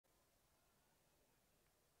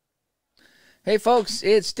Hey folks,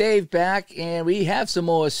 it's Dave back, and we have some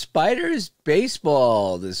more Spiders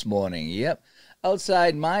baseball this morning. Yep.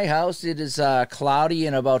 Outside my house, it is cloudy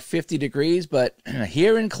and about 50 degrees, but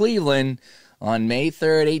here in Cleveland on May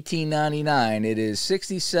 3rd, 1899, it is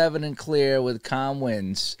 67 and clear with calm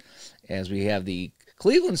winds as we have the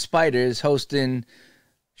Cleveland Spiders hosting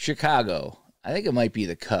Chicago. I think it might be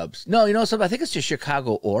the Cubs. No, you know something? I think it's the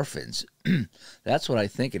Chicago Orphans. That's what I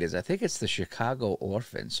think it is. I think it's the Chicago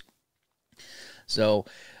Orphans. So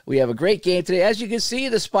we have a great game today. As you can see,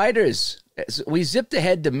 the Spiders, we zipped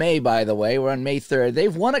ahead to May, by the way. We're on May 3rd.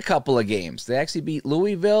 They've won a couple of games. They actually beat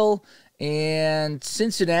Louisville and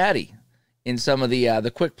Cincinnati in some of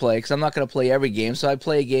the quick play, because I'm not going to play every game. So I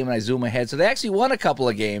play a game and I zoom ahead. So they actually won a couple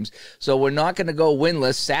of games. So we're not going to go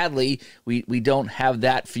winless. Sadly, we don't have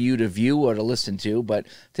that for you to view or to listen to. But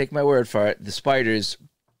take my word for it, the Spiders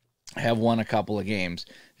have won a couple of games.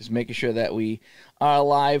 Just making sure that we are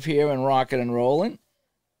live here and rocking and rolling.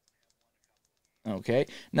 Okay.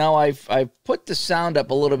 Now I've put the sound up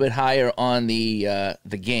a little bit higher on the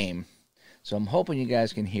game, so I'm hoping you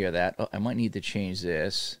guys can hear that. Oh, I might need to change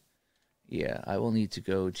this. Yeah, I will need to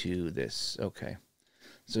go to this. Okay.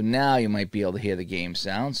 So now you might be able to hear the game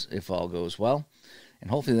sounds if all goes well, and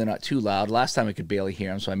hopefully they're not too loud. Last time I could barely hear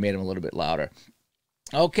them, so I made them a little bit louder.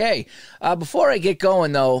 Okay, before I get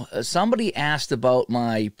going, though, somebody asked about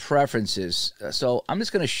my preferences. So I'm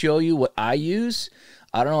just going to show you what I use.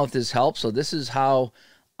 I don't know if this helps. So this is how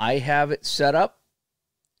I have it set up.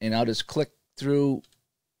 And I'll just click through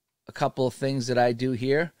a couple of things that I do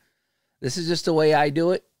here. This is just the way I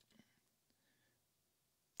do it.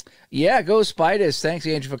 Yeah, go Spiders. Thanks,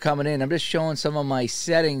 Andrew, for coming in. I'm just showing some of my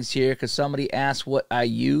settings here because somebody asked what I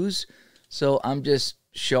use. So I'm just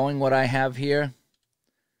showing what I have here.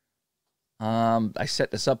 I set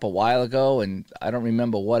this up a while ago, and I don't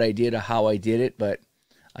remember what I did or how I did it, but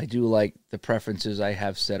I do like the preferences I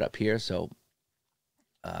have set up here. So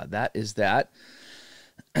that is that.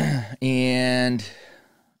 And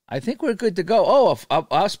I think we're good to go. Oh,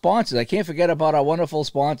 our sponsors. I can't forget about our wonderful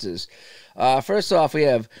sponsors. First off, we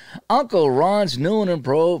have Uncle Ron's New and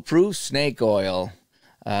Improved Snake Oil.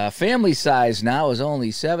 Family size now is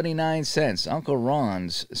only 79 cents. Uncle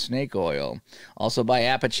Ron's Snake Oil. Also by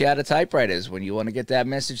Appachata Typewriters. When you want to get that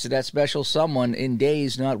message to that special someone in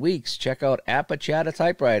days, not weeks, check out Appachata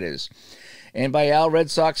Typewriters. And by Al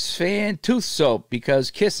Red Sox Fan Tooth Soap,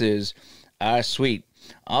 because kisses are sweet.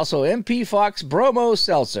 Also, MP Fox Bromo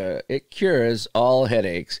Seltzer. It cures all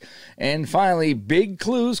headaches. And finally, Big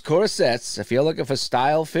Clues Corsets. If you're looking for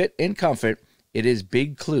style, fit, and comfort, it is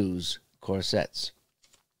Big Clues Corsets.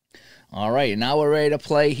 All right, now we're ready to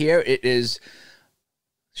play here. It is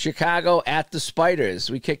Chicago at the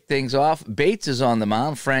Spiders. We kick things off. Bates is on the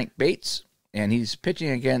mound, Frank Bates, and he's pitching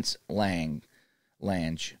against Lange.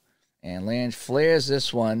 And Lange flares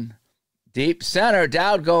this one. Deep center,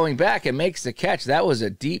 Dowd going back and makes the catch. That was a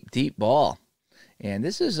deep, deep ball. And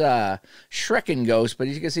this is Schreckenghost, but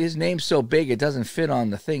as you can see, his name's so big it doesn't fit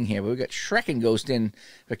on the thing here. But we got Schreckenghost in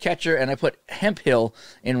for catcher, and I put Hemphill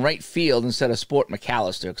in right field instead of Sport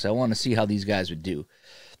McAllister because I want to see how these guys would do.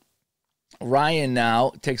 Ryan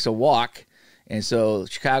now takes a walk, and so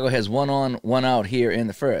Chicago has 1 on, 1 out here in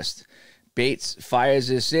the first. Bates fires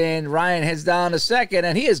this in. Ryan heads down to second,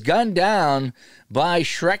 and he is gunned down by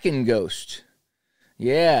Schreckenghost.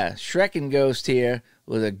 Yeah, Schreckenghost here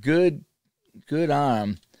with a good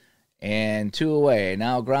arm, and 2 away.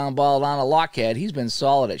 Now ground ball down to Lockhead. He's been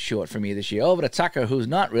solid at short for me this year. Over to Tucker, who's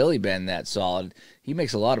not really been that solid. He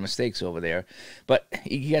makes a lot of mistakes over there, but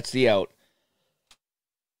he gets the out.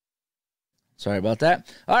 Sorry about that.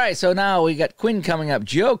 All right, so now we got Quinn coming up.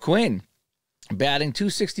 Joe Quinn batting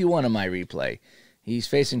 .261 in my replay. He's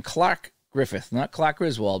facing Clark Griffith, not Clark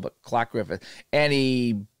Griswold, but Clark Griffith. And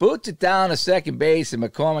he boots it down to second base, and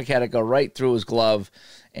McCormick had to go right through his glove.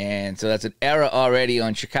 And so that's an error already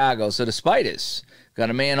on Chicago. So the Spiders got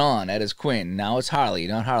a man on. That is Quinn. Now it's Harley,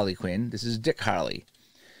 not Harley Quinn. This is Dick Harley.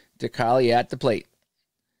 Dick Harley at the plate.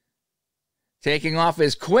 Taking off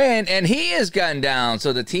is Quinn, and he is gunned down.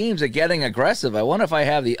 So the teams are getting aggressive. I wonder if I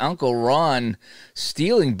have the Uncle Ron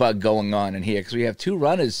stealing bug going on in here, because we have 2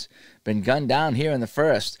 runners been gunned down here in the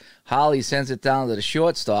first. Holly sends it down to the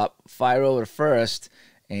shortstop, fire over to first,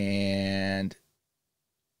 and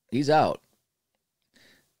he's out.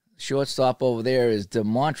 Shortstop over there is De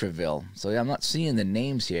Montreville. So I'm not seeing the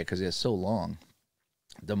names here because they're so long.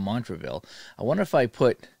 De Montreville. I wonder if I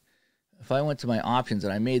went to my options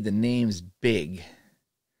and I made the names big, if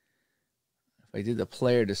I did the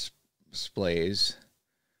player displays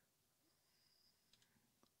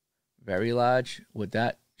very large, would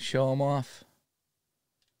that show them off?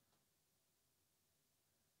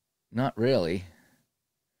 Not really.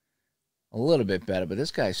 A little bit better, but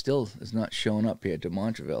this guy still is not showing up here to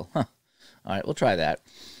Montreal. Huh. All right, we'll try that.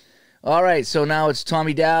 All right, so now it's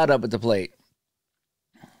Tommy Dowd up at the plate.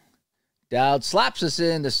 Dowd slaps us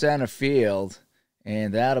into center field,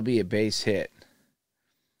 and that'll be a base hit.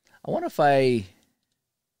 I wonder if I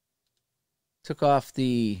took off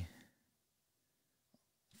the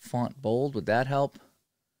font bold. Would that help?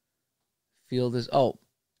 Field is... Oh,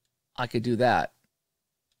 I could do that.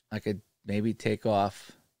 I could maybe take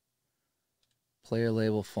off player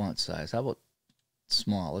label font size. How about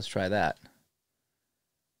small? Let's try that.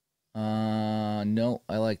 No,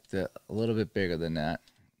 I like a little bit bigger than that.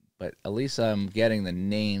 But at least I'm getting the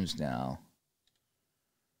names now.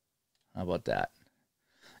 How about that?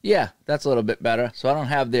 Yeah, that's a little bit better. So I don't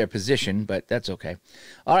have their position, but that's okay.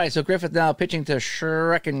 All right, so Griffith now pitching to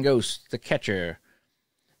Schreckenghost, the catcher.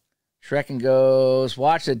 Schreckenghost,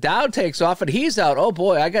 watch it. Dowd takes off, and he's out. Oh,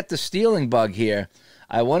 boy, I got the stealing bug here.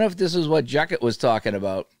 I wonder if this is what Juckett was talking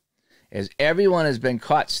about, as everyone has been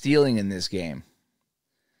caught stealing in this game.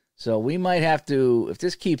 So we might have to, if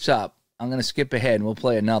this keeps up, I'm going to skip ahead and we'll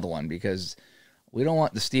play another one because we don't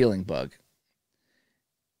want the stealing bug.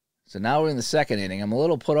 So now we're in the second inning. I'm a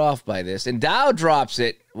little put off by this. And Dowd drops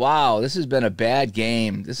it. Wow, this has been a bad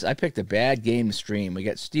game. I picked a bad game to stream. We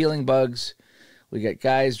got stealing bugs. We got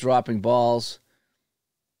guys dropping balls.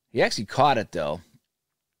 He actually caught it, though.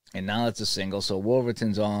 And now it's a single, so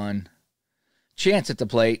Wolverton's on. Chance at the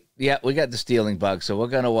plate. Yeah, we got the stealing bug, so we're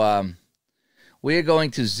going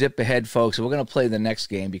to zip ahead, folks. We're going to play the next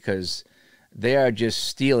game because they are just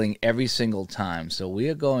stealing every single time. So we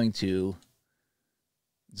are going to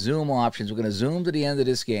zoom options. We're going to zoom to the end of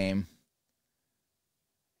this game,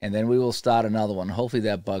 and then we will start another one. Hopefully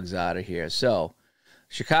that bug's out of here. So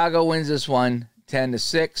Chicago wins this one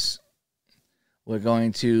 10-6. We're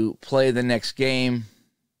going to play the next game.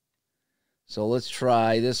 So let's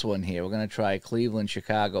try this one here. We're going to try Cleveland,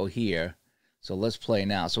 Chicago here. So let's play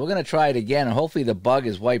now. So we're going to try it again, and hopefully the bug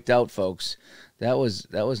is wiped out, folks. That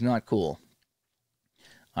was not cool.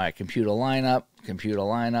 All right, computer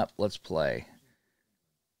lineup. Let's play.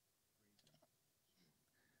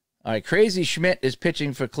 All right, Crazy Schmidt is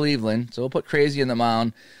pitching for Cleveland. So we'll put Crazy in the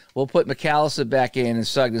mound. We'll put McAllister back in and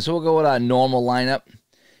Sugden. So we'll go with our normal lineup.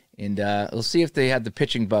 And we'll see if they have the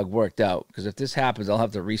pitching bug worked out. Because if this happens, I'll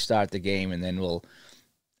have to restart the game, and then we'll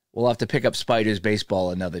have to pick up Spiders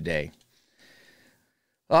baseball another day.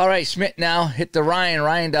 All right, Schmidt now hit to Ryan.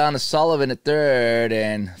 Ryan down to Sullivan at third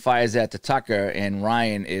and fires that to Tucker, and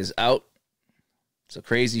Ryan is out. So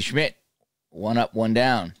Crazy Schmidt, one up, one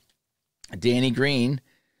down. Danny Green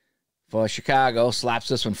for Chicago slaps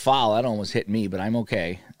this one foul. That almost hit me, but I'm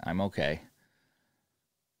okay.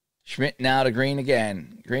 Schmidt now to Green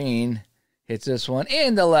again. Green hits this one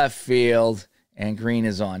into left field, and Green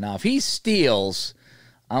is on. Now, if he steals,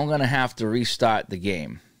 I'm going to have to restart the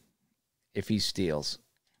game if he steals.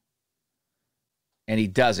 And he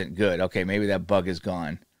doesn't. Good. Okay, maybe that bug is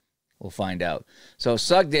gone. We'll find out. So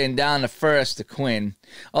Sugden down to first to Quinn.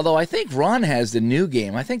 Although I think Ron has the new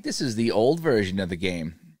game. I think this is the old version of the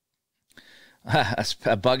game.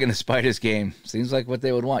 A bug in a Spiders game. Seems like what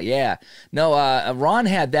they would want. Yeah. No, Ron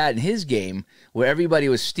had that in his game where everybody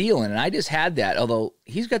was stealing, and I just had that. Although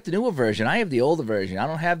he's got the newer version. I have the older version. I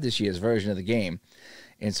don't have this year's version of the game.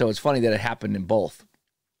 And so it's funny that it happened in both.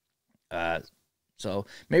 So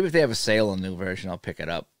maybe if they have a sale on the new version, I'll pick it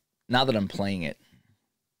up. Now that I'm playing it.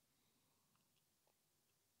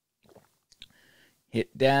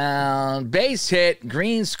 Hit down. Base hit.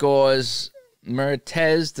 Green scores.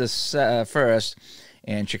 Mertez to first,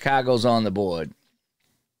 and Chicago's on the board.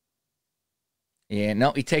 And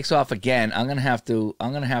no, he takes off again. I'm gonna have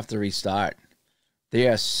to restart. They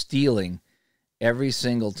are stealing every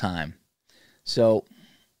single time. So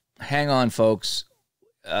hang on, folks.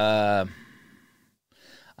 I'm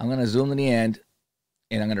gonna zoom to the end,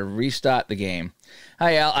 and I'm gonna restart the game.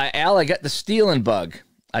 Hi, Al. I got the stealing bug.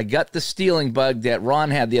 I got the stealing bug that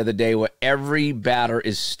Ron had the other day, where every batter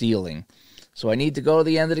is stealing. So I need to go to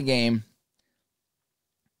the end of the game.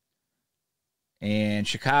 And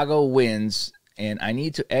Chicago wins. And I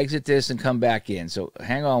need to exit this and come back in. So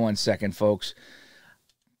hang on one second, folks.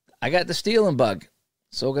 I got the stealing bug.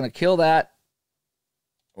 So we're going to kill that.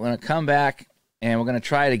 We're going to come back. And we're going to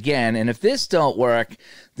try it again. And if this don't work,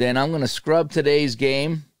 then I'm going to scrub today's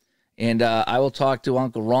game. And I will talk to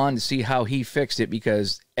Uncle Ron to see how he fixed it.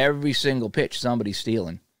 Because every single pitch, somebody's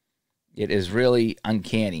stealing. It is really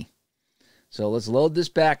uncanny. So let's load this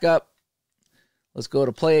back up. Let's go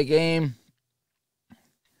to play a game.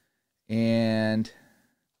 And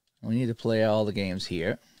we need to play all the games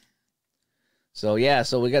here. So, yeah,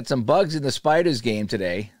 so we got some bugs in the Spiders game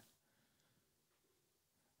today.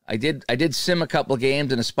 I did sim a couple of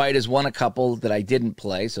games, and the Spiders won a couple that I didn't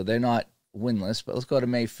play, so they're not winless. But let's go to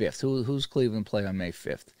May 5th. Who's Cleveland play on May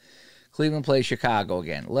 5th? Cleveland plays Chicago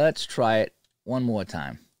again. Let's try it one more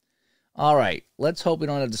time. All right, let's hope we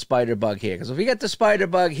don't have the spider bug here, because if we get the spider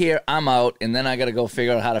bug here, I'm out, and then I got to go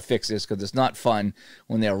figure out how to fix this, because it's not fun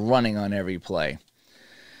when they're running on every play.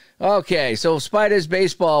 Okay, so Spiders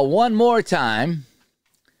baseball one more time.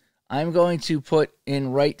 I'm going to put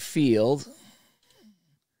in right field.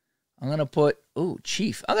 I'm going to put,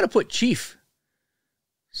 Chief. I'm going to put Chief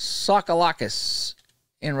Sokolakis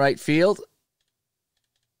in right field.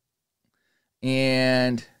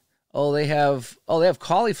 And they have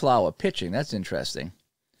Cauliflower pitching. That's interesting.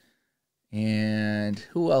 And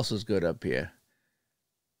who else is good up here?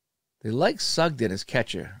 They like Sugden as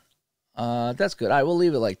catcher. That's good. All right, we'll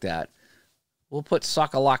leave it like that. We'll put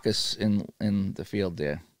Sokolakis in the field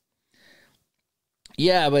there.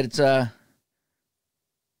 Yeah, but it's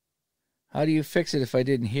how do you fix it if I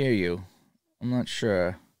didn't hear you? I'm not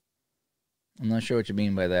sure. I'm not sure what you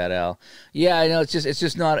mean by that, Al. Yeah, I know it's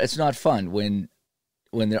just not fun when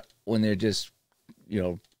they're just,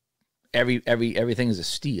 everything is a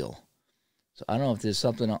steal. So I don't know if there's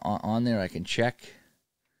something on there I can check.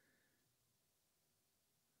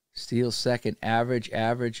 Steal second, average.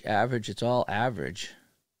 It's all average.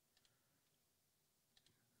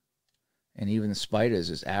 And even the Spiders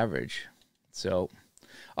is average. So,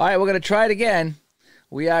 all right, we're going to try it again.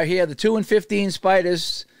 We are here, the 2-15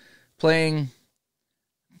 Spiders playing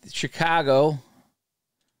Chicago.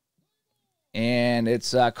 And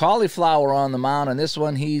it's Cauliflower on the mound. And this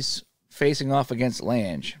one, he's facing off against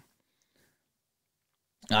Lange.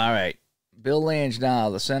 All right. Bill Lange now,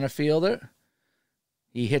 the center fielder.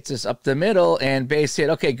 He hits us up the middle and base hit.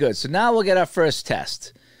 Okay, good. So now we'll get our first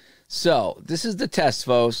test. So this is the test,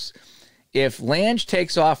 folks. If Lange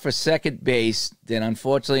takes off for second base, then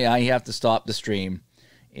unfortunately I have to stop the stream.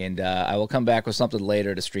 And I will come back with something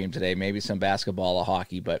later to stream today, maybe some basketball or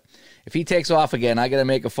hockey. But if he takes off again, I got to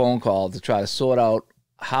make a phone call to try to sort out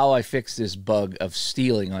how I fix this bug of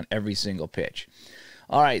stealing on every single pitch.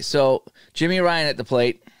 All right, so Jimmy Ryan at the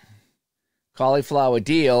plate. Cauliflower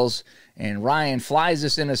deals, and Ryan flies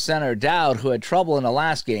this into center. Dowd, who had trouble in the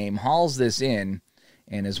last game, hauls this in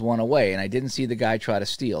and is one away. And I didn't see the guy try to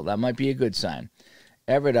steal. That might be a good sign.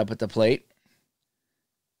 Everett up at the plate.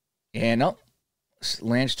 And no,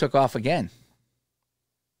 Lange took off again.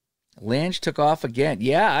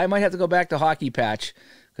 Yeah, I might have to go back to Hockey Patch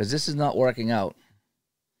because this is not working out.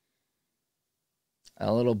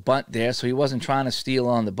 A little bunt there, so he wasn't trying to steal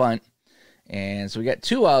on the bunt. And so we got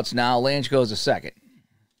 2 outs now. Lange goes to second.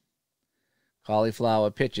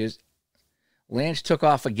 Cauliflower pitches. Lange took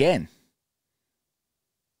off again.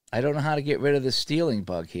 I don't know how to get rid of the stealing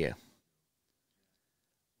bug here.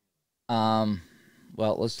 Well,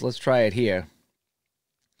 let's try it here.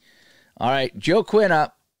 All right, Joe Quinn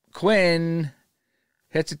up. Quinn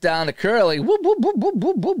hits it down to Curley. Whoop, whoop, whoop, whoop,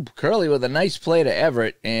 whoop, whoop. Curley with a nice play to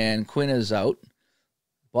Everett, and Quinn is out.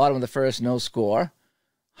 Bottom of the first, no score.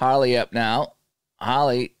 Harley up now.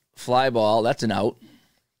 Harley, fly ball. That's an out.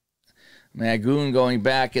 Magoon going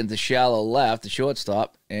back into shallow left, the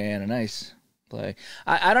shortstop, and a nice play.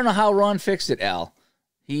 I don't know how Ron fixed it, Al.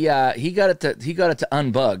 He got it to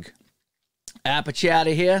unbug.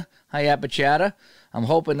 Apachata here. Hi, Apachata. I'm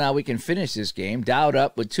hoping now we can finish this game. Dowd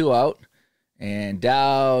up with 2 out. And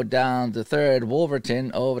Dowd down to third.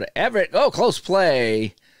 Wolverton over to Everett. Oh, close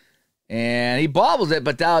play. And he bobbles it,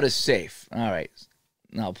 but Dowd is safe. All right.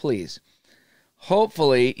 Now, please.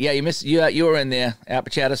 Hopefully, yeah, you missed. You were in there.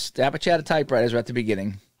 Apachata typewriters were at the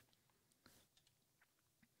beginning.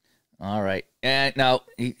 All right, and now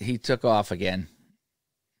he took off again.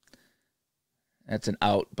 That's an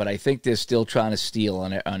out, but I think they're still trying to steal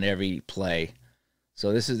on every play.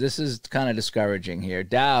 So this is kind of discouraging here.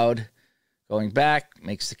 Dowd going back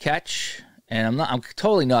makes the catch, and I'm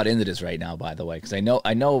totally not into this right now, by the way, because I know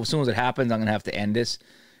as soon as it happens, I'm gonna have to end this.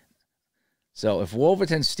 So if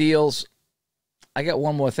Wolverton steals, I got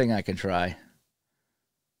one more thing I can try.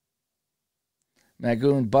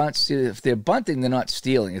 Magoon bunts. See, if they're bunting, they're not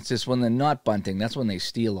stealing. It's just when they're not bunting, that's when they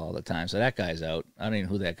steal all the time. So that guy's out. I don't even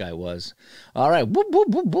know who that guy was. All right. Whoop, whoop,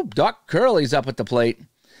 whoop, whoop. Doc Curley's up at the plate.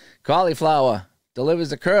 Cauliflower delivers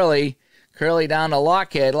to Curley. Curley down to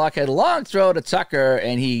Lockhead. Lockhead long throw to Tucker,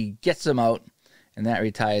 and he gets him out, and that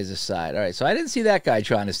retires the side. All right. So I didn't see that guy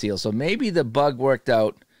trying to steal. So maybe the bug worked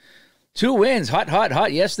out. 2 wins. Hot, hot,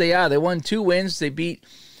 hot. Yes, they are. They won 2 wins. They beat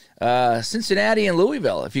Cincinnati and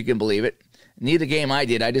Louisville, if you can believe it. Neither game I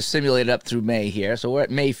did. I just simulated up through May here. So we're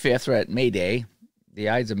at May 5th. We're at May Day. The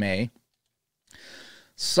Ides of May.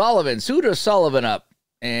 Sullivan. Suter Sullivan up.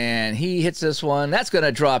 And he hits this one. That's going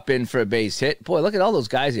to drop in for a base hit. Boy, look at all those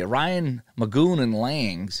guys here. Ryan, Magoon, and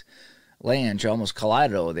Lange almost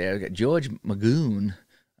collided over there. We got George Magoon.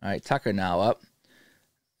 All right, Tucker now up.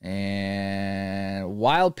 And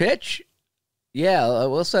wild pitch. Yeah,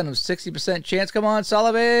 we'll send him 60% chance. Come on,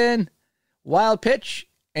 Sullivan. Wild pitch,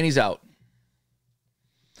 and he's out.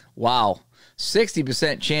 Wow.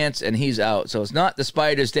 60% chance, and he's out. So it's not the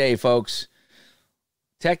Spiders' day, folks.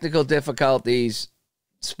 Technical difficulties.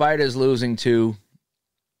 Spiders losing 2.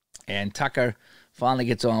 And Tucker finally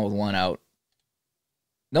gets on with 1 out.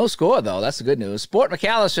 No score, though. That's the good news. Sport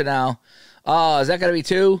McAllister now. Oh, is that going to be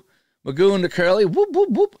 2? Magoon to Curley. Whoop, whoop,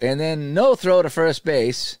 whoop. And then no throw to first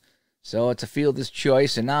base. So it's a fielder's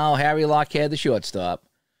choice. And now Harry Lockhead, the shortstop.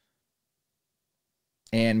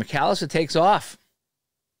 And McAllister takes off.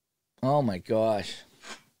 Oh, my gosh.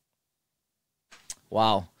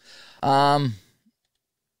 Wow.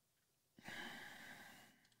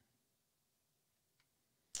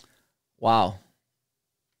 Wow.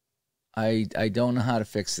 I don't know how to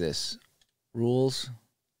fix this. Rules.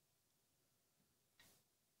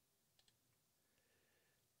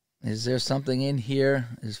 Is there something in here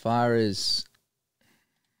as far as...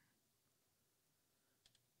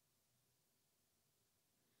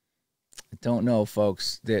 I don't know,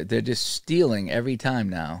 folks. They're just stealing every time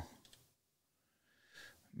now.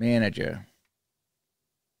 Manager.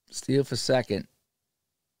 Steal for second.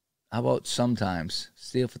 How about sometimes?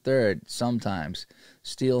 Steal for third, sometimes.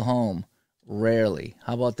 Steal home, rarely.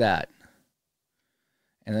 How about that?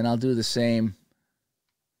 And then I'll do the same.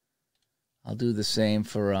 I'll do the same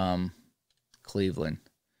for Cleveland.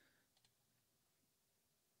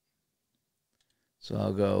 So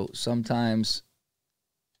I'll go sometimes,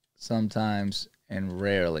 and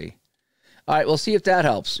rarely. All right, we'll see if that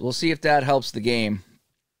helps. We'll see if that helps the game.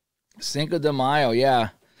 Cinco de Mayo, yeah.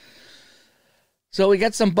 So we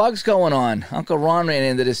got some bugs going on. Uncle Ron ran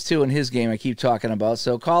into this, too, in his game I keep talking about.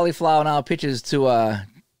 So Cauliflower now pitches to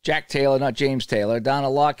Jack Taylor, not James Taylor, down to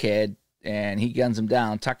Lockhead, and he guns him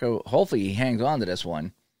down. Tucker, hopefully he hangs on to this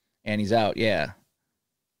one, and he's out, yeah.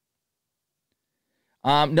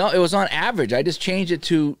 No, it was on average. I just changed it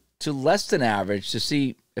to less than average to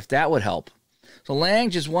see if that would help. So Lang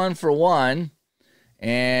just 1 for 1,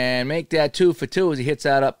 and make that 2 for 2 as he hits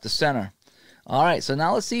that up the center. All right, so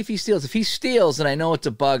now let's see if he steals. If he steals, then I know it's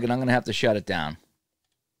a bug, and I'm going to have to shut it down.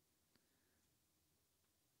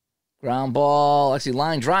 Ground ball. Actually,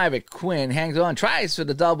 line drive at Quinn. Hangs on. Tries for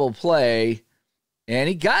the double play, and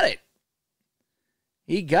he got it.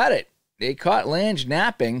 He got it. They caught Lange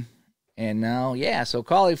napping, and now, yeah, so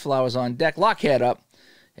Cauliflower's on deck. Lockhead up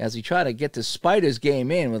as we try to get the Spiders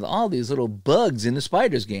game in with all these little bugs in the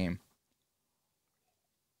Spiders game.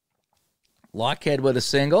 Lockhead with a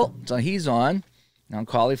single, so he's on. Now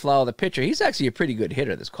Cauliflower, the pitcher. He's actually a pretty good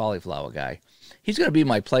hitter, this Cauliflower guy. He's going to be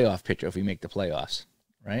my playoff pitcher if we make the playoffs,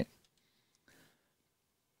 right?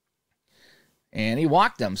 And he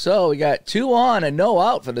walked them. So we got 2 on and no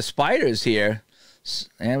out for the Spiders here.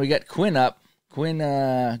 And we got Quinn up. Quinn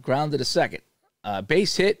grounded to second.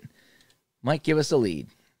 Base hit might give us the lead.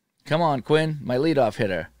 Come on, Quinn, my leadoff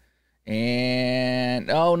hitter.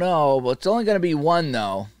 And, oh no, but it's only going to be 1,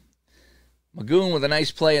 though. Magoon with a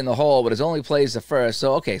nice play in the hole, but his only play is the first.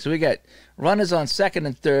 So, okay, so we got runners on second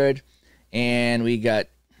and third, and we got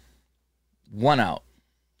 1 out.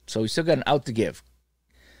 So we still got an out to give.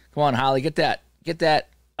 Come on, Holly, get that. Get that.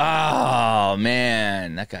 Oh,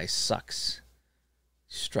 man, that guy sucks.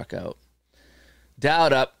 Struck out.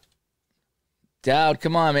 Dowd up. Dowd,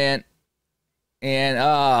 come on, man. And,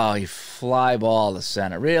 oh, he fly ball to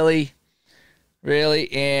center. Really?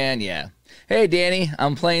 Really? And, yeah. Hey, Danny,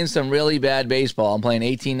 I'm playing some really bad baseball. I'm playing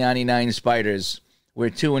 1899 Spiders. We're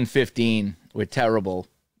 2-15. We're terrible,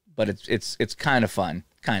 but it's kind of fun.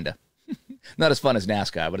 Kind of. Not as fun as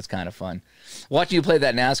NASCAR, but it's kind of fun. Watching you play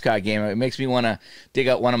that NASCAR game, it makes me want to dig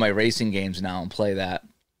out one of my racing games now and play that.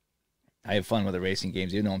 I have fun with the racing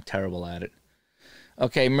games, even though I'm terrible at it.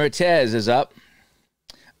 Okay, Mertez is up.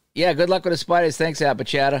 Yeah, good luck with the Spiders. Thanks,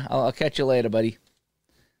 Apachata. I'll catch you later, buddy.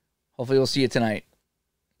 Hopefully we'll see you tonight.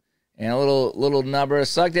 And a little number.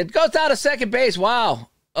 Sugden goes down to second base. Wow.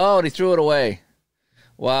 Oh, and he threw it away.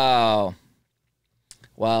 Wow.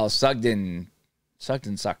 Wow, Sugden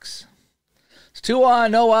sucks. It's 2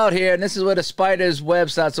 on, no out here, and this is where the Spiders' web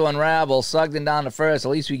starts to unravel. Sugden down to first.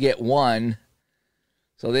 At least we get 1.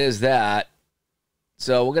 So there's that.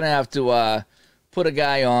 So we're going to have to put a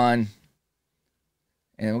guy on,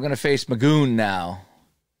 and we're going to face Magoon now.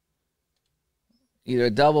 Either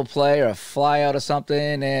a double play or a fly out or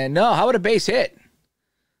something. And no, how about a base hit?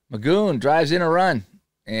 Magoon drives in a run.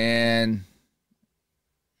 And,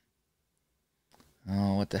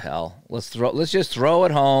 oh, the hell? Let's just throw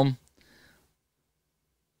it home.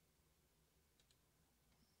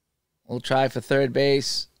 We'll try for third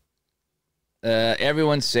base.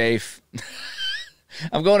 Everyone's safe.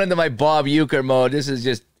 I'm going into my Bob Uecker mode. This is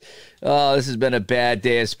just, this has been a bad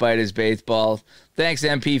day of Spiders baseball. Thanks,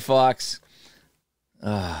 MP Fox.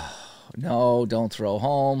 No, don't throw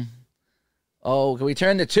home. Oh, can we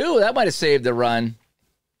turn to 2? That might have saved the run.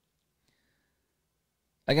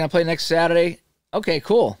 I'm going to play next Saturday. Okay,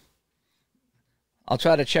 cool. I'll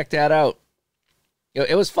try to check that out.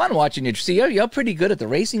 It was fun watching you. See, you're pretty good at the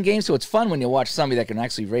racing game, so it's fun when you watch somebody that can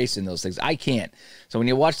actually race in those things. I can't. So when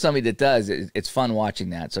you watch somebody that does, it's fun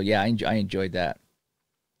watching that. So, yeah, I enjoyed that.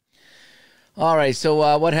 All right,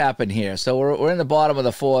 so what happened here? So we're in the bottom of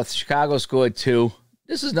the 4th. Chicago scored 2.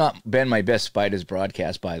 This has not been my best Spiders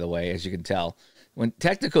broadcast, by the way, as you can tell. When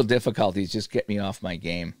technical difficulties just get me off my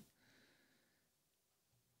game.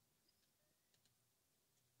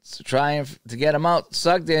 So trying to get him out.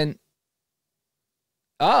 Sugden.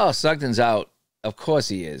 Oh, Sugden's out. Of course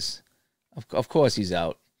he is. Of course he's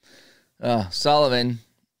out. Sullivan,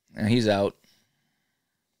 he's out.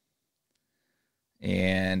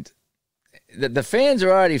 And the fans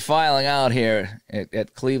are already filing out here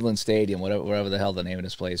at Cleveland Stadium, wherever the hell the name of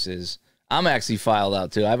this place is. I'm actually filed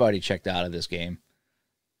out, too. I've already checked out of this game.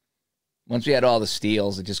 Once we had all the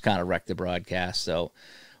steals, it just kind of wrecked the broadcast. So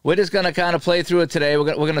we're just going to kind of play through it today.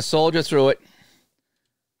 We're going to soldier through it.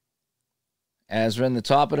 As we're in the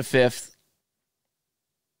top of the 5th.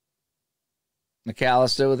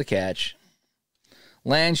 McAllister with a catch.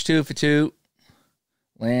 Lange 2 for 2.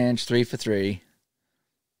 Lange 3 for 3.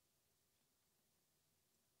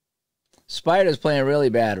 Spider's playing really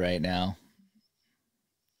bad right now.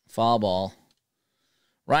 Foul ball.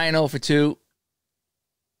 Ryan 0 for 2.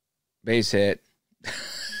 Base hit.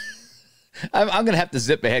 I'm going to have to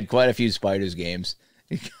zip ahead quite a few Spiders games.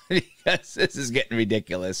 Because this is getting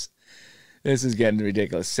ridiculous. This is getting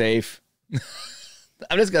ridiculous. Safe.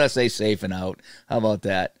 I'm just going to say safe and out. How about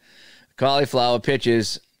that? Cauliflower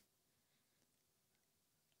pitches.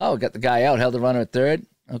 Oh, got the guy out. Held the runner at third.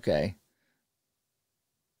 Okay.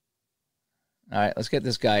 All right, let's get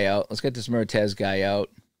this guy out. Let's get this Mertez guy out.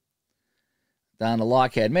 Down to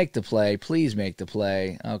Lockhead. Make the play. Please make the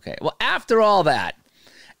play. Okay. Well, after all that,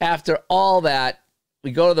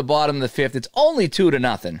 we go to the bottom of the 5th. It's only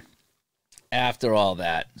 2-0. After all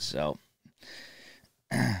that. So,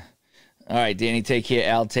 all right, Danny, take care.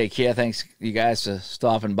 Al, take care. Thanks, you guys, for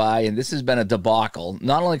stopping by. And this has been a debacle.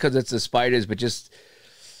 Not only because it's the Spiders, but just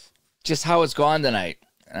how it's gone tonight.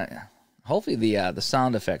 Hopefully the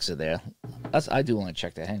sound effects are there. I do want to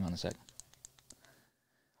check that. Hang on a sec.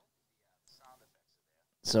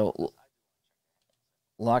 So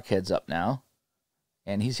Lockhead's up now,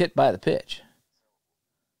 and he's hit by the pitch.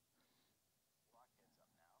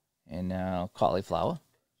 And now Cauliflower's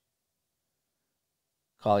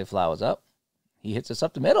up. He hits us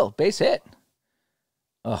up the middle. Base hit.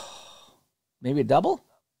 Oh, maybe a double?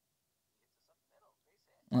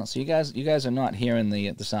 Well, so you guys are not hearing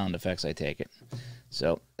the sound effects, I take it.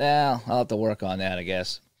 So, I'll have to work on that, I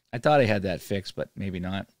guess. I thought I had that fixed, but maybe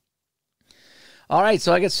not. All right,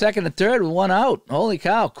 so I get second and third with 1 out. Holy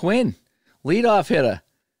cow, Quinn, leadoff hitter.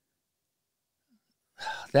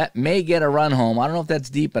 That may get a run home. I don't know if that's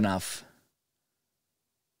deep enough.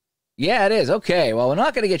 Yeah, it is. Okay, well, we're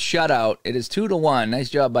not going to get shut out. It is 2-1. Nice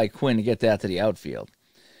job by Quinn to get that to the outfield.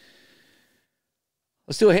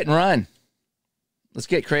 Let's do a hit and run. Let's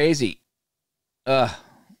get crazy.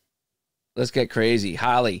 Let's get crazy.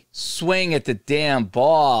 Holly, swing at the damn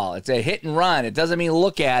ball. It's a hit and run. It doesn't mean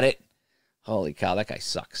look at it. Holy cow, that guy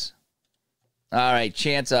sucks. All right,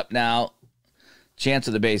 Chance up now. Chance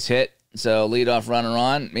with the base hit. So leadoff runner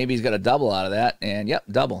on. Maybe he's got a double out of that. And, yep,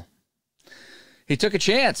 double. He took a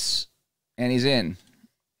chance, and he's in.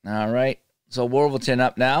 All right, so Wolverton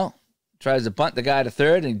up now. Tries to bunt the guy to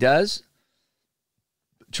third, and he does.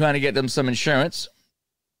 Trying to get them some insurance.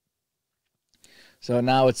 So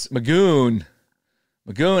now it's Magoon.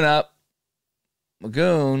 Magoon up.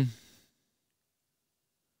 Magoon.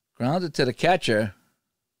 Grounds it to the catcher.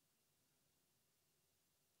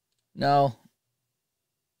 No.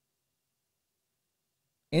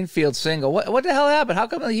 Infield single. What the hell happened? How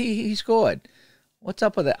come he scored? What's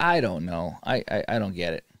up with it? I don't know. I don't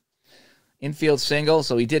get it. Infield single,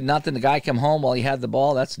 so he did nothing. The guy came home while he had the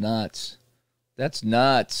ball. That's nuts. That's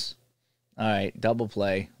nuts. All right, double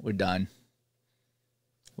play. We're done.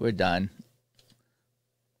 We're done.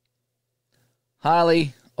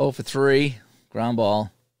 Holly, 0 for 3. Ground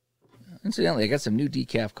ball. Incidentally, I got some new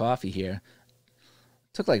decaf coffee here.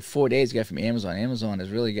 It took like 4 days to get from Amazon. Amazon is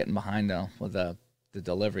really getting behind now with the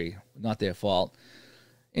delivery. Not their fault.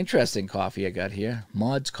 Interesting coffee I got here.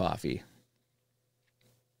 Mod's Coffee.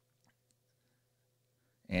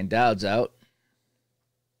 And Dowd's out.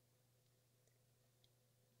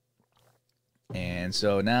 And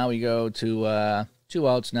so now we go to 2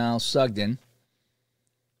 outs now. Sugden.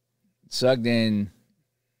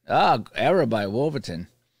 Error by Wolverton.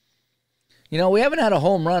 You know, we haven't had a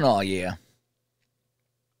home run all year.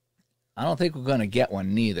 I don't think we're going to get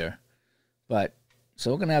one neither. But,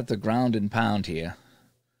 so we're going to have to ground and pound here.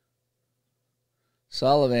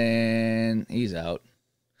 Sullivan, he's out.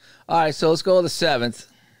 All right, so let's go to the 7th.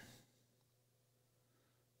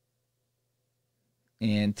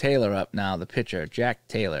 And Taylor up now, the pitcher, Jack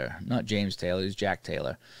Taylor. Not James Taylor, he's Jack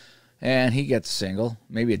Taylor. And he gets a single,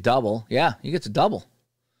 maybe a double. Yeah, he gets a double.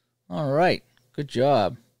 All right, good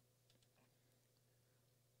job.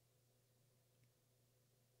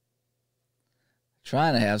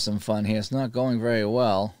 Trying to have some fun here. It's not going very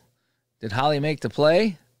well. Did Holly make the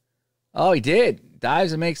play? Oh, he did.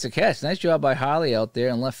 Dives and makes the catch. Nice job by Holly out there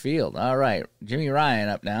in left field. All right, Jimmy Ryan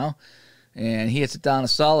up now. And he hits it down to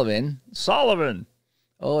Sullivan. Sullivan!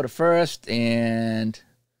 Oh, to first, and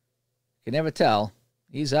can never tell.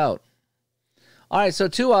 He's out. All right, so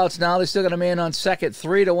 2 outs now. They still got a man on second.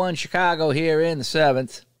 3-1 Chicago here in the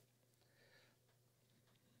 7th.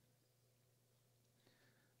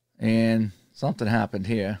 And something happened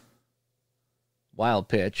here. Wild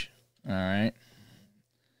pitch. All right.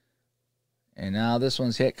 And now this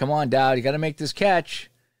one's hit. Come on, Dowd. You got to make this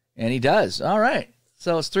catch. And he does. All right.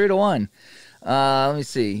 So it's 3-1. Let me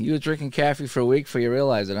see. You were drinking coffee for a week before you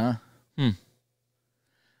realize it, huh?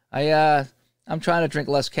 I'm trying to drink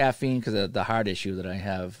less caffeine because of the heart issue that I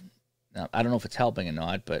have. Now, I don't know if it's helping or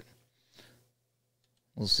not, but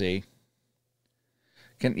we'll see.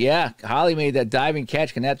 Holly made that diving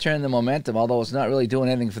catch. Can that turn the momentum? Although it's not really doing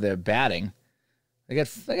anything for their batting. They got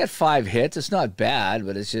 5 hits. It's not bad,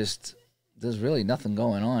 but it's just there's really nothing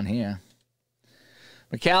going on here.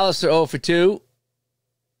 McAllister 0 for 2.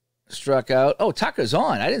 Struck out. Oh, Tucker's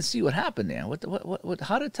on. I didn't see what happened there. What?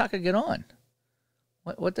 How did Tucker get on?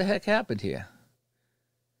 What the heck happened here?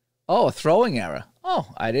 Oh, a throwing error. Oh,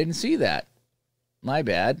 I didn't see that. My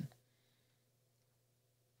bad.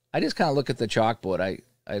 I just kind of look at the chalkboard.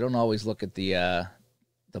 I don't always look at the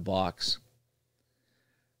box.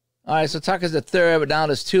 All right, so Tucker's at third, but now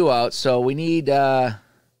there's 2 outs. So we need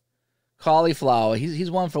Cauliflower. He's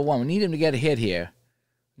 1 for 1. We need him to get a hit here.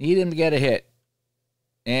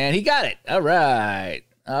 And he got it. All right.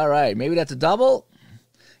 Maybe that's a double.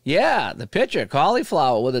 Yeah, the pitcher,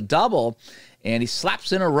 Cauliflower, with a double. And he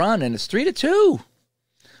slaps in a run, and it's 3-2. All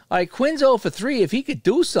right, Quinn's 0 for 3. If he could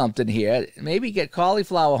do something here, maybe get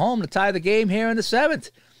Cauliflower home to tie the game here in the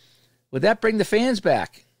 7th. Would that bring the fans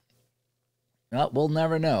back? Well, we'll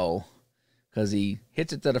never know because he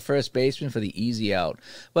hits it to the first baseman for the easy out.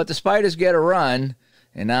 But the Spiders get a run,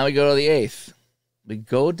 and now we go to the 8th.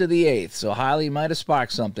 So Holly might have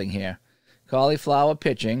sparked something here. Cauliflower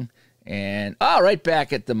pitching. And, right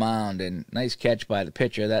back at the mound. And nice catch by the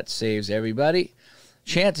pitcher. That saves everybody.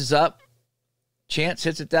 Chance is up. Chance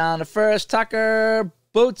hits it down to first. Tucker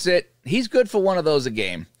boots it. He's good for one of those a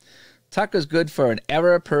game. Tucker's good for an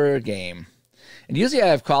error per game. And usually I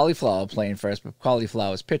have Cauliflower playing first, but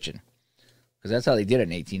Cauliflower's pitching. Because that's how they did it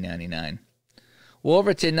in 1899.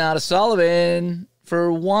 Wolverton now to Sullivan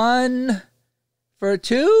for 1, for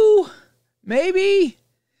 2, maybe?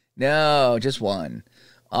 No, just 1.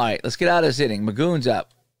 All right, let's get out of this inning. Magoon's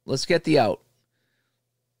up. Let's get the out.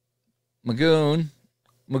 Magoon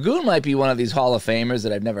might be one of these Hall of Famers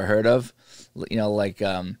that I've never heard of. You know, like,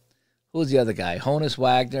 who was the other guy? Honus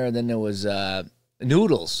Wagner, and then there was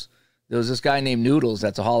Noodles. There was this guy named Noodles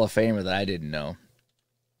that's a Hall of Famer that I didn't know.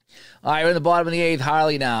 All right, we're in the bottom of the 8th.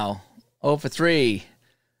 Harley now, 0 for 3.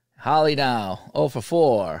 Holly now, 0 for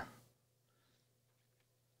 4.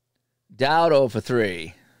 Dowd 0 for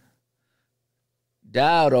 3.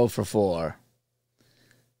 Dowd 0 for 4.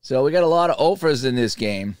 So we got a lot of offers in this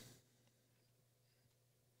game.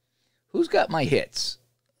 Who's got my hits?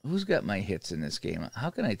 Who's got my hits in this game? How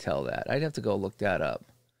can I tell that? I'd have to go look that up.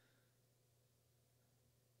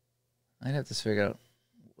 I'd have to figure out.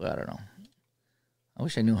 Well, I don't know. I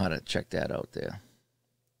wish I knew how to check that out there.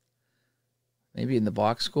 Maybe in the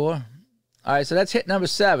box score. All right, so that's hit number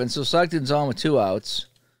 7. So Sugden's on with 2 outs.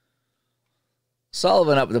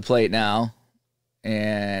 Sullivan up at the plate now.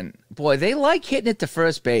 And, boy, they like hitting it to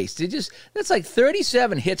first base. That's like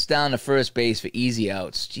 37 hits down to first base for easy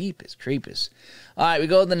outs. Jeepers creepers. All right, we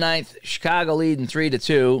go to the 9th. Chicago leading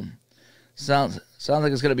 3-2. Sounds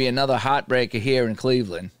like it's going to be another heartbreaker here in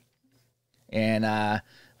Cleveland. And,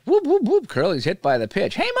 whoop, whoop, whoop. Curley's hit by the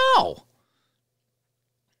pitch. Hey, Mo!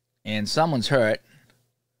 And someone's hurt.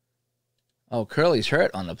 Oh, Curley's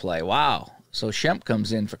hurt on the play. Wow. So Shemp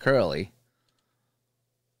comes in for Curley.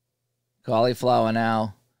 Cauliflower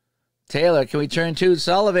now. Taylor, can we turn to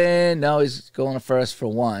Sullivan? No, he's going to first for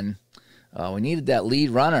 1. We needed that lead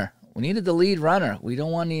runner. We needed the lead runner. We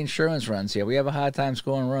don't want any insurance runs here. We have a hard time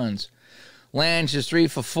scoring runs. Lange is 3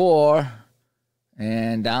 for 4.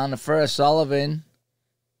 And down to first, Sullivan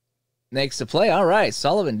makes the play. All right,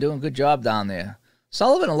 Sullivan doing a good job down there.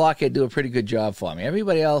 Sullivan and Lockhead do a pretty good job for me.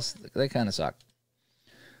 Everybody else, they kind of suck.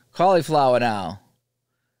 Cauliflower now.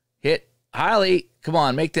 Hit. Harley, come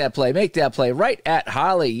on, make that play. Make that play right at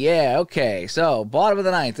Harley. Yeah, okay. So, bottom of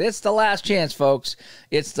the 9th. It's the last chance, folks.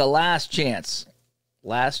 It's the last chance.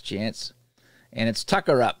 Last chance. And it's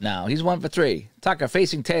Tucker up now. He's 1 for 3. Tucker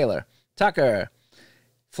facing Taylor. Tucker.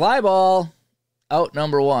 Fly ball. Out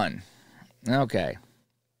number 1. Okay.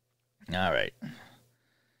 All right.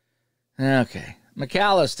 Okay.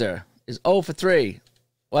 McAllister is 0 for 3.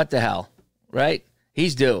 What the hell? Right?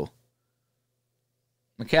 He's due.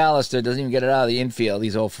 McAllister doesn't even get it out of the infield.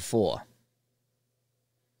 He's 0 for 4.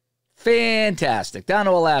 Fantastic. Down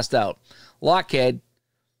to a last out. Lockhead,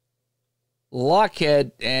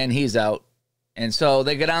 and he's out. And so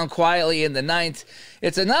they go down quietly in the 9th.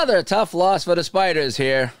 It's another tough loss for the Spiders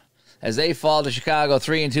here as they fall to Chicago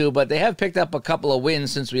 3-2, but they have picked up a couple of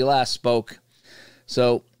wins since we last spoke.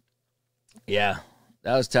 So, yeah,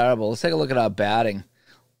 that was terrible. Let's take a look at our batting.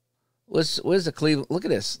 Where's the Cleveland? Look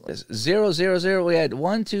at this. 0-0-0. We had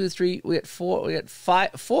 1, 2, 3. We had 4. We had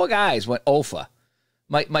 5. 4 guys went over.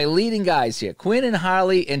 My leading guys here, Quinn and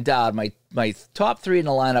Harley and Dowd, my top 3 in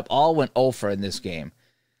the lineup all went over in this game.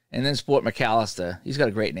 And then Sport McAllister. He's got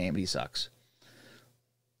a great name, but he sucks.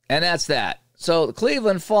 And that's that. So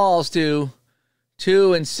Cleveland falls to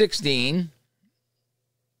 2-16.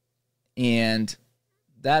 And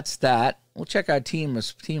that's that. We'll check our team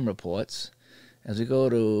reports as we go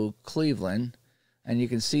to Cleveland. And you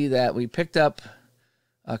can see that we picked up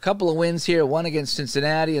a couple of wins here, one against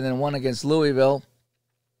Cincinnati and then one against Louisville.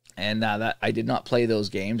 And that I did not play those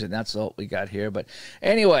games, and that's all we got here. But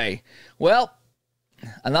anyway, well,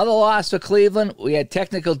 another loss for Cleveland. We had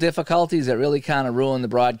technical difficulties that really kind of ruined the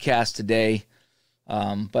broadcast today.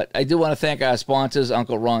 But I do want to thank our sponsors,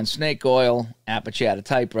 Uncle Ron Snake Oil, Apachata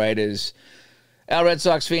Typewriters, Our Red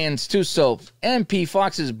Sox Fans, 2 Soap, MP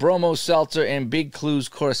Fox's Bromo Seltzer, and Big Clues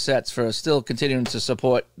Corsets for still continuing to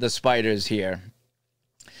support the Spiders here.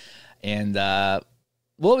 And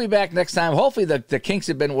we'll be back next time. Hopefully the kinks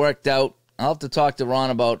have been worked out. I'll have to talk to Ron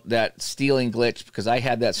about that stealing glitch because I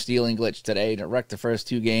had that stealing glitch today and it wrecked the first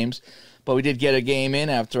 2 games. But we did get a game in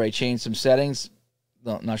after I changed some settings.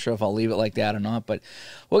 Not sure if I'll leave it like that or not. But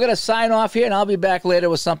we're going to sign off here, and I'll be back later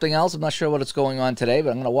with something else. I'm not sure what's going on today, but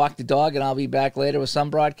I'm going to walk the dog, and I'll be back later with some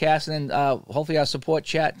broadcast, and hopefully our support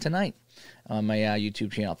chat tonight on my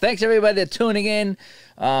YouTube channel. Thanks, everybody, for tuning in.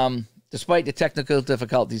 Despite the technical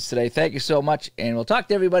difficulties today, thank you so much, and we'll talk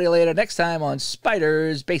to everybody later next time on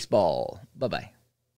Spiders Baseball. Bye-bye.